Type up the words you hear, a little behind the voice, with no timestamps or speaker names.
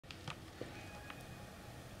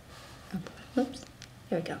Oops,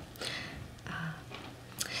 here we go.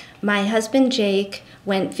 My husband Jake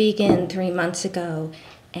went vegan 3 months ago,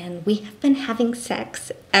 and we have been having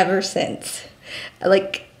sex ever since.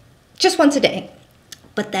 Like, just once a day.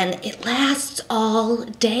 But then it lasts all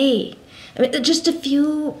day. I mean, just a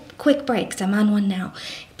few quick breaks. I'm on one now.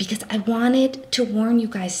 Because I wanted to warn you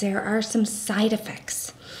guys, there are some side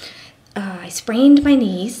effects. I sprained my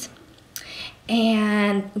knees,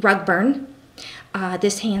 and rug burn,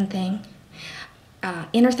 this hand thing,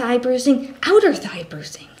 inner thigh bruising, outer thigh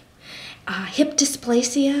bruising, hip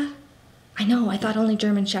dysplasia. I know, I thought only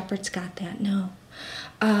German Shepherds got that. No.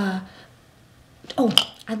 Oh,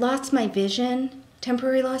 I lost my vision,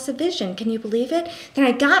 temporary loss of vision. Can you believe it? Then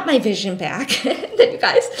I got my vision back. Then you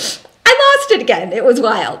guys, I lost it again. It was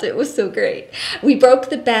wild. It was so great. We broke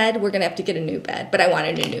the bed. We're going to have to get a new bed, but I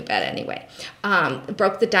wanted a new bed anyway.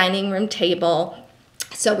 Broke the dining room table.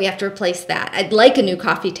 So we have to replace that. I'd like a new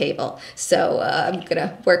coffee table, so I'm going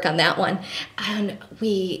to work on that one. And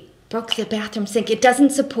we broke the bathroom sink. It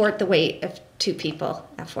doesn't support the weight of 2 people,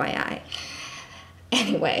 FYI.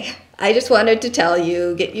 Anyway, I just wanted to tell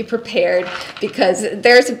you, get you prepared, because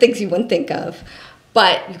there are some things you wouldn't think of.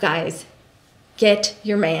 But you guys, get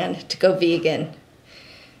your man to go vegan.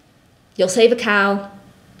 You'll save a cow,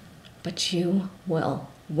 but you will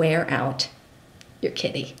wear out your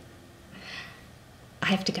kitty. I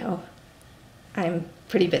have to go. I'm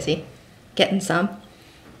pretty busy getting some.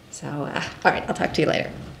 So, all right, I'll talk to you later.